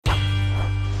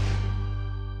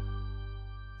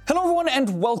Hello everyone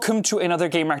and welcome to another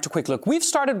Game Reactor Quick Look. We've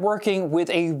started working with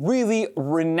a really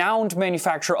renowned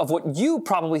manufacturer of what you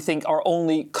probably think are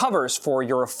only covers for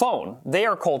your phone. They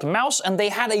are called Mous, and they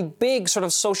had a big sort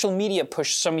of social media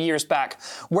push some years back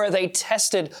where they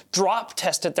drop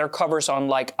tested their covers on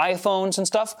like iPhones and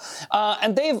stuff.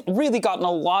 And they've really gotten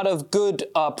a lot of good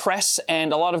press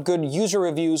and a lot of good user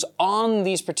reviews on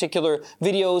these particular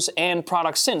videos and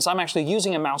products since. I'm actually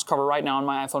using a Mous cover right now on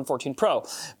my iPhone 14 Pro.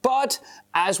 But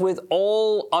as with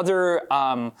all other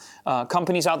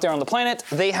companies out there on the planet,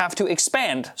 they have to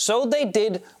expand. So they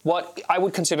did what I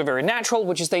would consider very natural,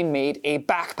 which is they made a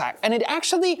backpack. And it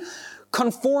actually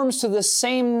conforms to the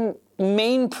same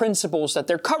main principles that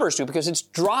their covers do, because it's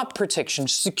drop protection,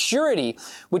 security,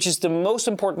 which is the most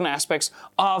important aspects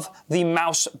of the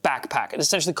Mous backpack. It's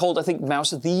essentially called, I think, Mous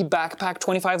the Backpack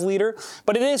 25 liter,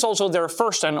 but it is also their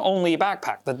first and only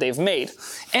backpack that they've made.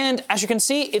 And as you can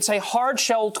see, it's a hard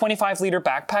shell 25 liter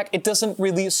backpack. It doesn't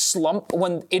really slump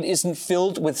when it isn't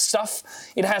filled with stuff.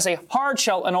 It has a hard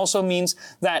shell and also means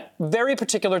that very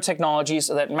particular technologies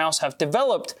that Mous have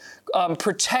developed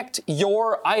protect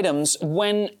your items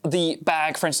when the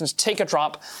bag, for instance, take a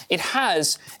drop. It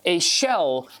has a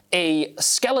shell, a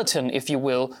skeleton, if you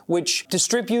will, which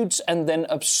distributes and then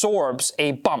absorbs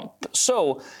a bump.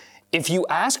 So if you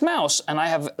ask Mous, and I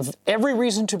have every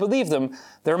reason to believe them,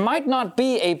 there might not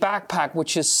be a backpack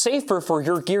which is safer for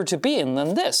your gear to be in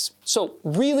than this. So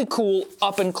really cool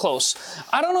up and close.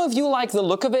 I don't know if you like the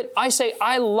look of it. I say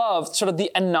I love sort of the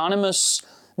anonymous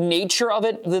nature of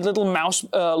it. The little Mous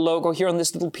logo here on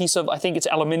this little piece of, I think it's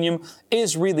aluminium,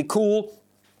 is really cool.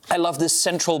 I love this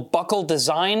central buckle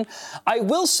design. I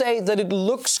will say that it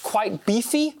looks quite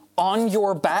beefy on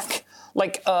your back.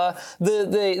 Like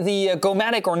the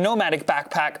Gomatic or Nomadic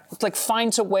backpack like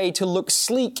finds a way to look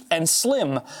sleek and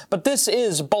slim, but this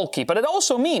is bulky. But it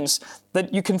also means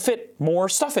that you can fit more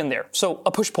stuff in there. So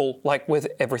a push-pull like with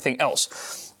everything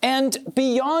else. And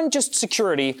beyond just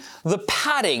security, the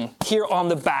padding here on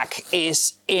the back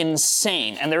is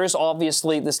insane. And there is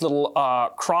obviously this little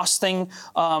cross thing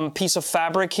piece of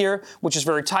fabric here, which is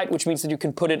very tight, which means that you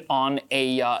can put it on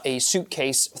a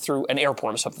suitcase through an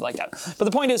airport or something like that. But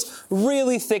the point is,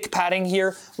 really thick padding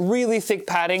here, really thick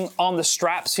padding on the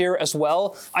straps here as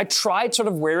well. I tried sort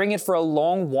of wearing it for a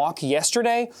long walk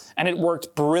yesterday, and it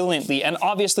worked brilliantly. And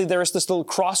obviously there is this little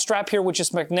cross strap here, which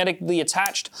is magnetically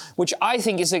attached, which I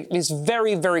think is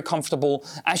very, very comfortable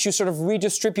as you sort of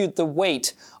redistribute the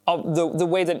weight of the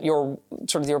way that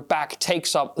your back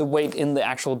takes up the weight in the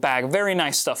actual bag. Very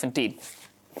nice stuff indeed.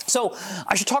 So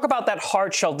I should talk about that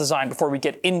hard shell design before we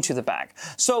get into the bag.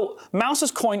 So Mous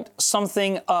has coined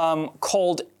something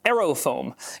called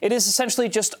aerofoam. It is essentially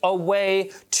just a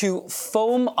way to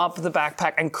foam up the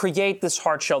backpack and create this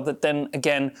hard shell that then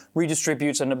again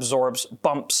redistributes and absorbs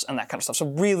bumps and that kind of stuff. So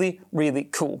really, really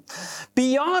cool.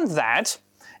 Beyond that,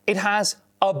 it has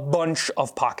a bunch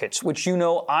of pockets, which you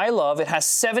know I love. It has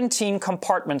 17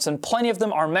 compartments, and plenty of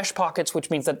them are mesh pockets,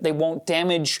 which means that they won't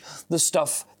damage the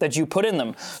stuff that you put in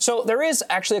them. So there is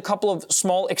actually a couple of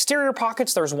small exterior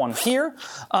pockets. There's one here,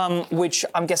 which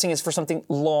I'm guessing is for something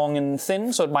long and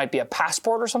thin, so it might be a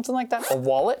passport or something like that, a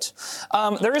wallet.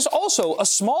 There is also a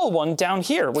small one down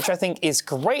here, which I think is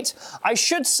great. I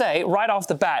should say right off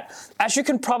the bat, as you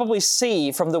can probably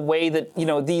see from the way that, you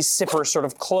know, these zippers sort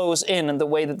of close in and the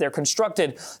way that they're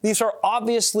constructed, these are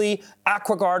obviously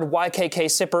AquaGuard YKK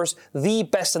zippers, the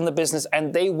best in the business,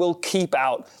 and they will keep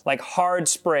out like hard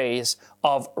sprays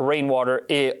of rainwater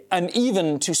and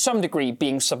even to some degree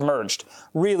being submerged.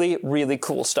 Really, really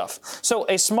cool stuff. So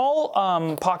a small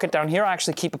pocket down here. I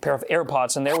actually keep a pair of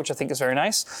AirPods in there, which I think is very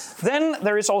nice. Then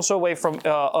there is also a way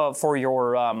for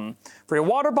your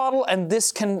water bottle, and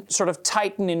this can sort of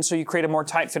tighten in so you create a more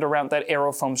tight fit around that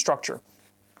aerofoam structure.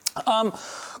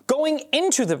 Going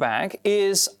into the bag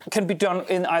can be done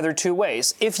in either two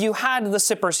ways. If you had the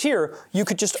zippers here, you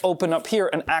could just open up here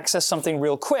and access something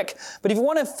real quick. But if you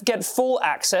want to get full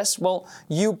access, well,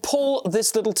 you pull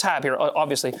this little tab here.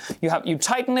 Obviously, you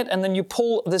tighten it and then you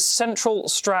pull this central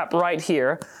strap right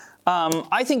here.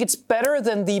 I think it's better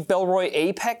than the Bellroy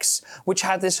Apex, which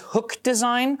had this hook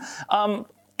design.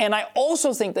 And I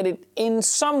also think that it, in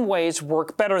some ways,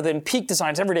 worked better than Peak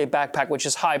Design's everyday backpack, which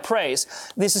is high praise.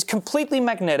 This is completely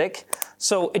magnetic,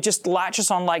 so it just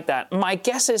latches on like that. My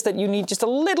guess is that you need just a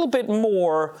little bit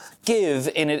more give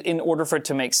in it in order for it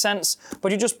to make sense.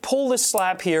 But you just pull this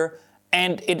slab here,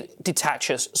 and it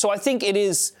detaches. So I think it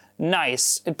is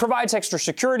nice. It provides extra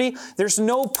security. There's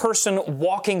no person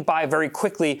walking by very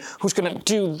quickly who's going to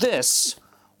do this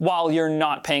while you're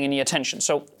not paying any attention.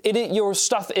 So your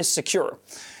stuff is secure.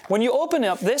 When you open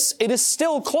up this, it is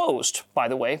still closed, by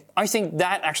the way. I think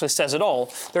that actually says it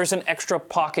all. There's an extra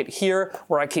pocket here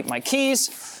where I keep my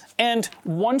keys. And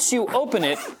once you open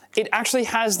it, it actually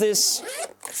has this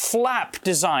flap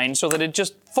design so that it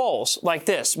just falls like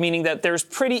this, meaning that there's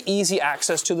pretty easy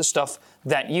access to the stuff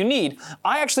that you need.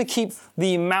 I actually keep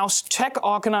the Mous Tech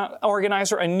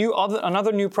Organizer,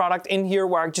 another new product in here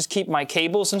where I just keep my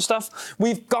cables and stuff.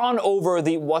 We've gone over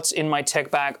the what's in my tech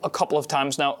bag a couple of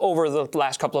times now over the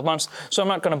last couple of months, so I'm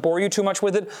not going to bore you too much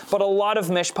with it, but a lot of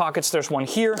mesh pockets. There's one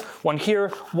here,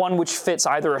 one which fits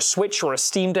either a Switch or a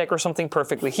Steam Deck or something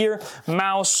perfectly here,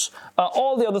 mouse,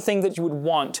 all the other things that you would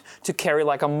want to carry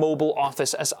like a mobile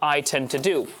office, as I tend to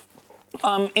do.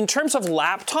 In terms of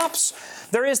laptops,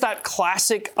 there is that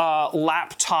classic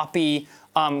laptop-y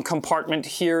compartment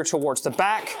here towards the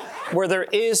back, where there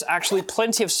is actually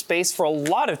plenty of space for a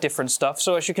lot of different stuff.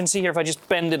 So as you can see here, if I just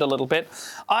bend it a little bit,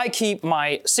 I keep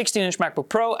my 16-inch MacBook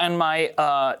Pro and my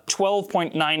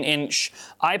 12.9-inch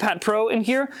iPad Pro in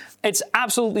here. It's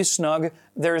absolutely snug.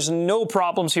 There's no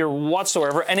problems here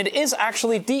whatsoever, and it is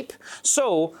actually deep.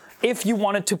 So if you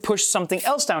wanted to push something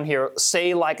else down here,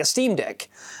 say like a Steam Deck,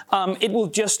 it will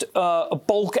just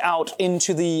bulk out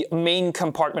into the main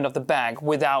compartment of the bag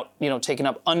without, taking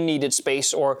up unneeded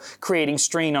space or creating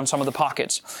strain on some of the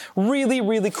pockets. Really,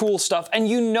 really cool stuff. And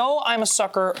I'm a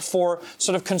sucker for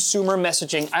sort of consumer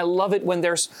messaging. I love it when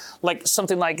there's like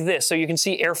something like this. So you can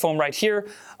see Airfoam right here.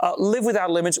 Live without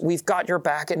limits. We've got your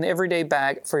back, an everyday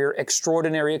bag for your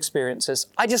extraordinary experiences.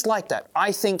 I just like that.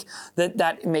 I think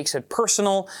that makes it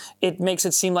personal. It makes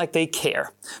it seem like they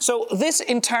care. So this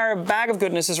entire bag of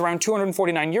goodness is around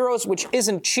 249 euros, which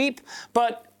isn't cheap,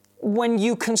 but when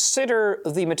you consider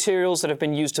the materials that have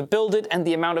been used to build it and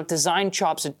the amount of design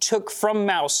chops it took from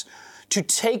Mous to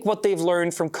take what they've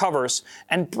learned from covers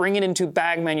and bring it into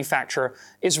bag manufacture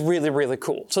is really, really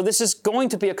cool. So this is going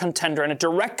to be a contender and a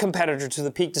direct competitor to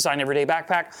the Peak Design Everyday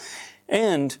Backpack.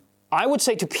 And I would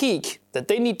say to Peak that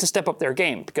they need to step up their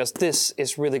game because this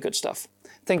is really good stuff.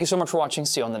 Thank you so much for watching.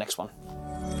 See you on the next one.